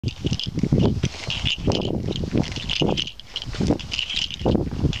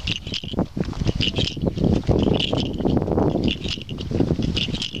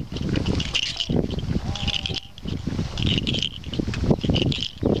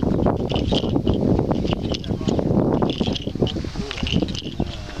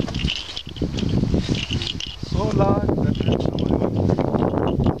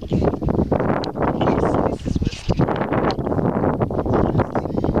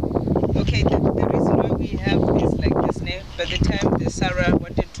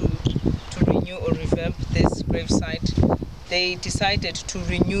They decided to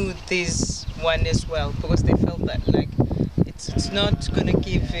renew this one as well because they felt that like it's not going to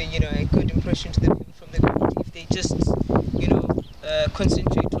give a good impression to the people from the community if they just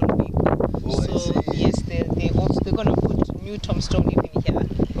concentrate on people. So yes, they're going to put new tombstone even here.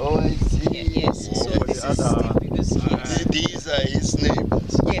 Oh, I see. Yeah, yes. So this is Steve because these are his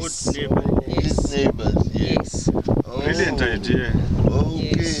neighbors. Yes. His neighbors. Yes. Oh. Brilliant idea.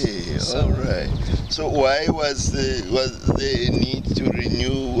 Okay. Yes. All right. So why was there a need to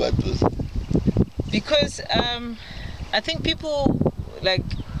renew? What was it? Because I think people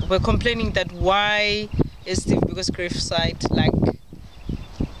were complaining that why is Steve Biko's gravesite like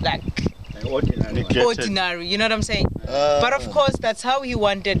ordinary, you know what I'm saying? But of course that's how he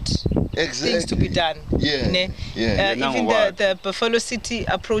wanted things to be done. Even the Buffalo City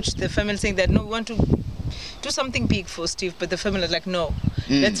approached the family saying that no, we want to do something big for Steve, but the family was like, no,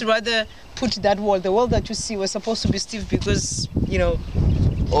 let's rather put that wall. The wall that you see was supposed to be Steve because,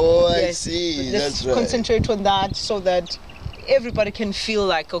 Oh, I see. Let's That's right. concentrate on that so that everybody can feel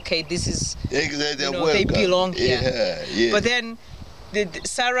like, okay, this is, they belong here. Yeah. But then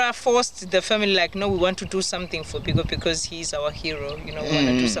Sarah forced the family like, no, we want to do something for Biko because he's our hero. We want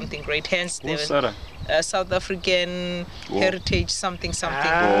to do something great. Hence the South African heritage something. Was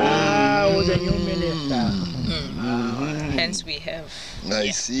a new minister. Hence we have. I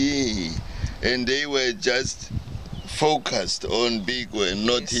see. And they were just focused on Biko and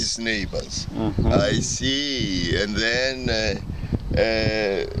not his neighbors. I see. And then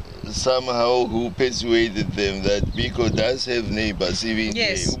somehow who persuaded them that Biko does have neighbors even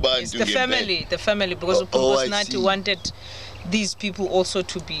yes, the family because Nati wanted these people also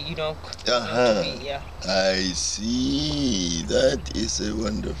to be I see. That is a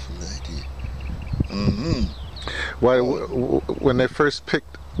wonderful idea. Why when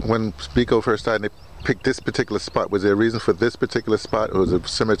Biko first died, they picked this particular spot, was there a reason for this particular spot, or was the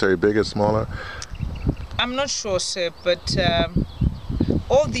cemetery bigger, smaller? I'm not sure, sir, but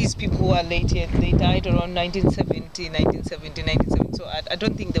all these people who are late here, they died around 1970. So I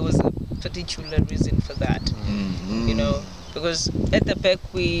don't think there was a particular reason for that. Because at the back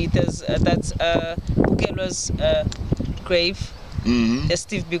that's Bukelwa's grave. That's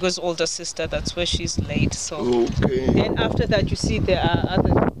Steve Biko's older sister. That's where she's laid. So and after that, you see there are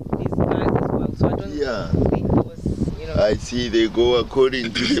these guys as well. So I don't think there was. I see. They go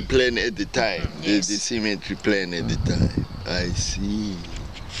according to the plan at the time. The cemetery plan at the time. I see.